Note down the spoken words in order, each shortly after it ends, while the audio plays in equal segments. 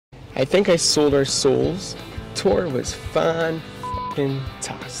I think I sold our souls. Tour was fan-tastic.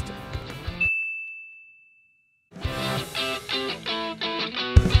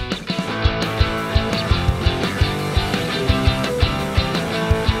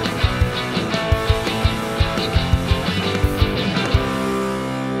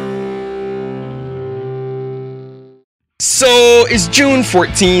 So it's June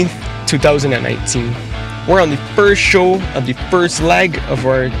 14th, 2019. We're on the first show of the first leg of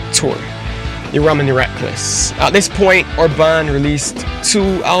our tour, The Rum and the Reckless. At this point, our band released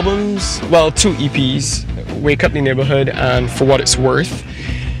 2 albums, well, 2 EPs, Wake Up the Neighborhood and For What It's Worth.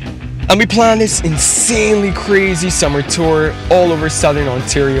 And we planned this insanely crazy summer tour all over Southern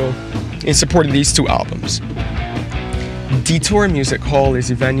Ontario in support of these 2 albums. Detour Music Hall is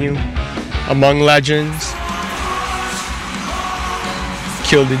the venue, among legends.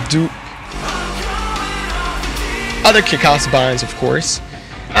 Kill the Duke, other kick-ass bands of course,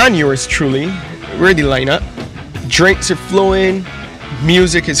 and yours truly. We're the lineup. Drinks are flowing,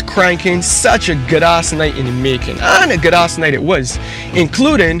 music is cranking, such a good-ass night in the making, and a good-ass night it was,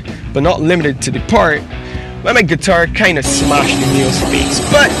 including, but not limited to the part, where my guitar kinda smashed Emil's face,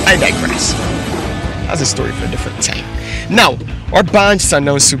 but I digress. That's a story for a different time. Now, our band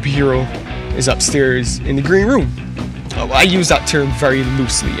Sundown Superhero is upstairs in the green room. I use that term very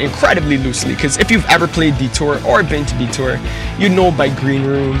loosely, incredibly loosely, because if you've ever played Detour or been to Detour, you know by green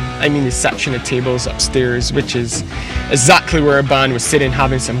room, I mean the section of tables upstairs, which is exactly where our band was sitting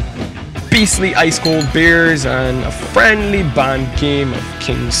having some beastly ice cold beers and a friendly band game of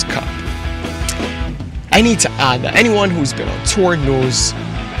King's Cup. I need to add that anyone who's been on tour knows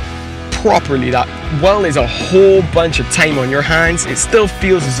properly that while there's a whole bunch of time on your hands, it still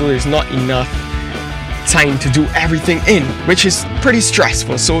feels as though there's not enough time to do everything in, which is pretty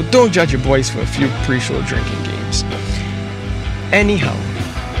stressful, so don't judge your boys for a few pre-show drinking games. Anyhow,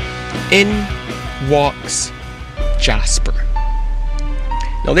 in walks Jasper.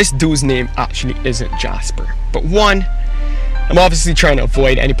 Now this dude's name actually isn't Jasper, but 1, I'm obviously trying to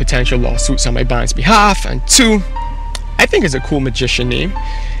avoid any potential lawsuits on my band's behalf, and 2, I think it's a cool magician name.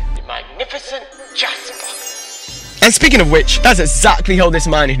 The Magnificent Jasper. And speaking of which, that's exactly how this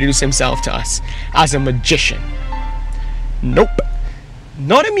man introduced himself to us, as a magician. Nope,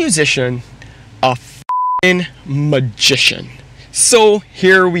 not a musician, a f***ing magician. So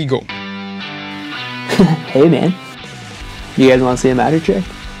here we go. Hey man, you guys want to see a magic trick?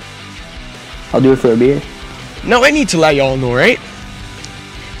 I'll do it for a beer. Now I need to let y'all know, right?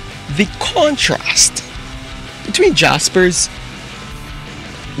 The contrast between Jasper's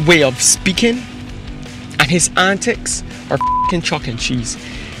way of speaking and his antics are f***ing chalk and cheese.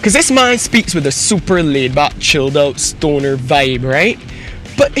 Cause this man speaks with a super laid back, chilled out, stoner vibe, right?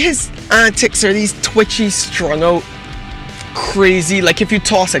 But his antics are these twitchy, strung out, crazy, like if you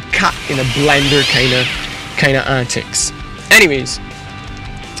toss a cat in a blender kinda antics. Anyways,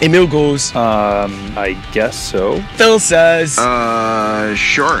 Emil goes, I guess so. Phil says,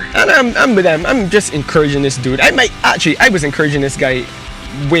 sure. And I'm with them. I'm just encouraging this dude. I was encouraging this guy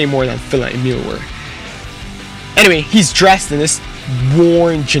way more than Phil and Emil were. Anyway, he's dressed in this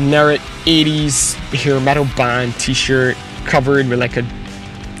worn, generic 80s hair metal band t-shirt covered with like a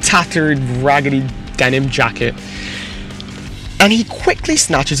tattered, raggedy denim jacket. And he quickly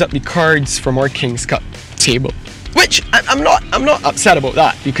snatches up the cards from our King's Cup table. Which, I'm not upset about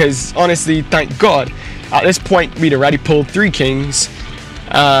that, because honestly, thank God, at this point we'd already pulled 3 kings,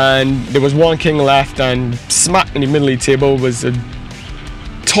 and there was 1 king left, and smack in the middle of the table was a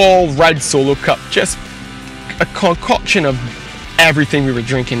tall red solo cup, just a concoction of everything we were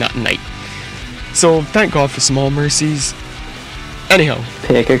drinking that night. So thank God for small mercies. Anyhow,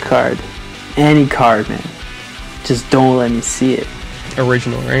 Pick a card. Any card, man. Just don't let me see it.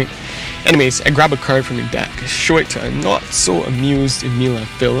 Original, right? Anyways, I grab a card from the deck, show it to a not so amused Emil and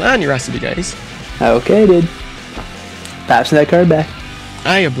Phil and the rest of the guys. Okay, dude. Pass me that card back.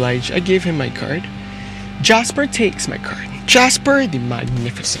 I oblige. I gave him my card. Jasper takes my card. Jasper the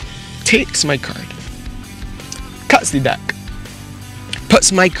Magnificent takes my card. Cuts the deck.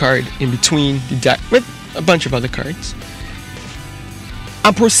 Puts my card in between the deck with a bunch of other cards.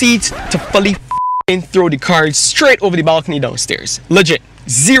 And proceeds to fully throw the cards straight over the balcony downstairs. Legit.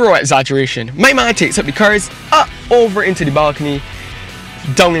 Zero exaggeration. My man takes up the cards, up over into the balcony,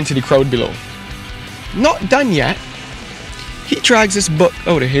 down into the crowd below. Not done yet. He drags this book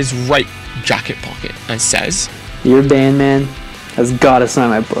out of his right jacket pocket and says, Your band, man, has gotta sign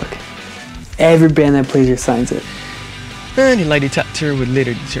my book. Every band that plays here signs it. And the lie detector would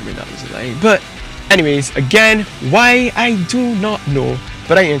later determine that was a lie. But anyways, again, why I do not know,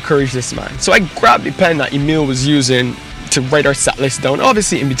 but I encourage this man. So I grabbed the pen that Emil was using to write our set list down,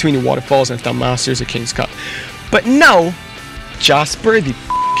 obviously in between the waterfalls and the Masters of King's Cup. But now, Jasper the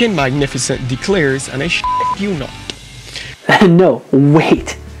f***ing Magnificent declares, and I shit you not. No,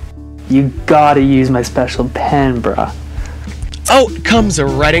 wait. You gotta use my special pen, bruh. Out comes a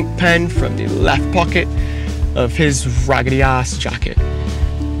red ink pen from the left pocket of his raggedy ass jacket.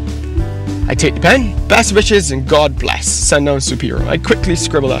 I take the pen, best wishes and God bless, Sundown superhero. I quickly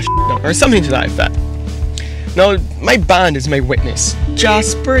scribble that shit down, or something to that effect. Now, my band is my witness.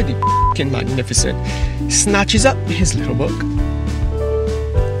 Jasper the f***ing Magnificent snatches up his little book,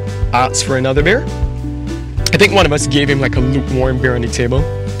 asks for another beer. I think one of us gave him like a lukewarm beer on the table.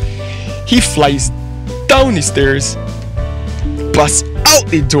 He flies down the stairs, busts out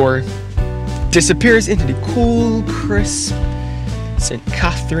the door, disappears into the cool, crisp St.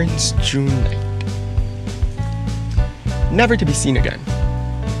 Catharines June night. Never to be seen again.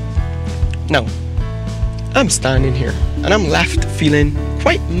 Now, I'm standing here and I'm left feeling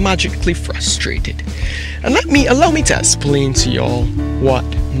quite magically frustrated. And allow me to explain to y'all what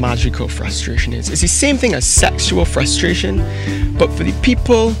magical frustration is. It's the same thing as sexual frustration, but for the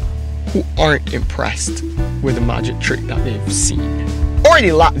people who aren't impressed with the magic trick that they've seen, or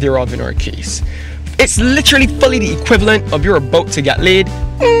the lack thereof in our case. It's literally fully the equivalent of you're about to get laid,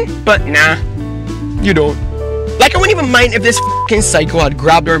 but nah, you don't. Like, I wouldn't even mind if this f***ing psycho had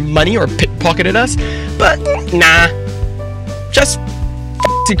grabbed our money or pickpocketed us, but nah. Just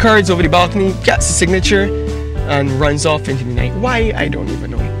the cards over the balcony, gets the signature, and runs off into the night. Why? I don't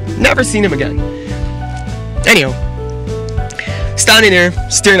even know. Never seen him again. Anyhow, standing there,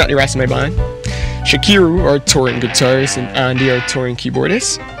 staring at the rest of my band. Shakiru, our touring guitarist, and Andy, our touring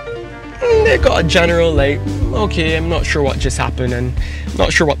keyboardist. They got a general, like, okay, I'm not sure what just happened, and I'm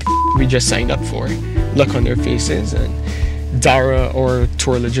not sure what the f we just signed up for, look on their faces. And Dara, our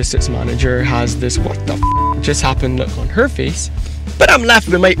tour logistics manager, has this what the f just happened look on her face. But I'm left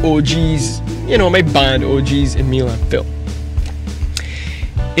with my OGs, you know, my band OGs, Emil and Phil.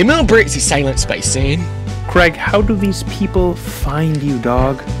 Emil breaks the silence by saying, Craig, how do these people find you,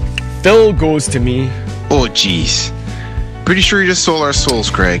 dog? Phil goes to me, Oh, jeez. Pretty sure you just sold our souls,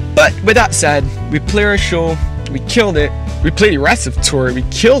 Craig. but with that said, we play our show, we killed it, we played the rest of the tour, we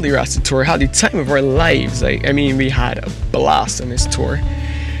killed the rest of the tour, had the time of our lives. Like, I mean, we had a blast on this tour.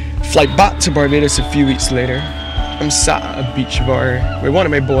 Fly back to Barbados a few weeks later. I'm sat at a beach bar with one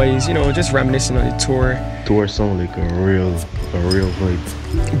of my boys, you know, just reminiscing on the tour. Tour sound like a real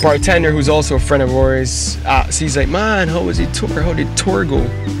vibe. Bartender, who's also a friend of ours, asks, he's like, man, how was the tour? How did tour go?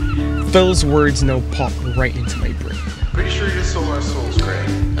 Phil's words now pop right into my brain. Pretty sure you just sold our souls, Craig.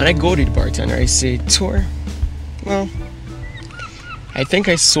 And I go to the bartender, I say, tour? Well, I think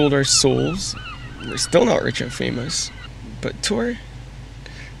I sold our souls. We're still not rich and famous. But tour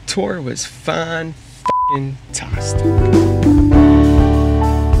was fan-tastic.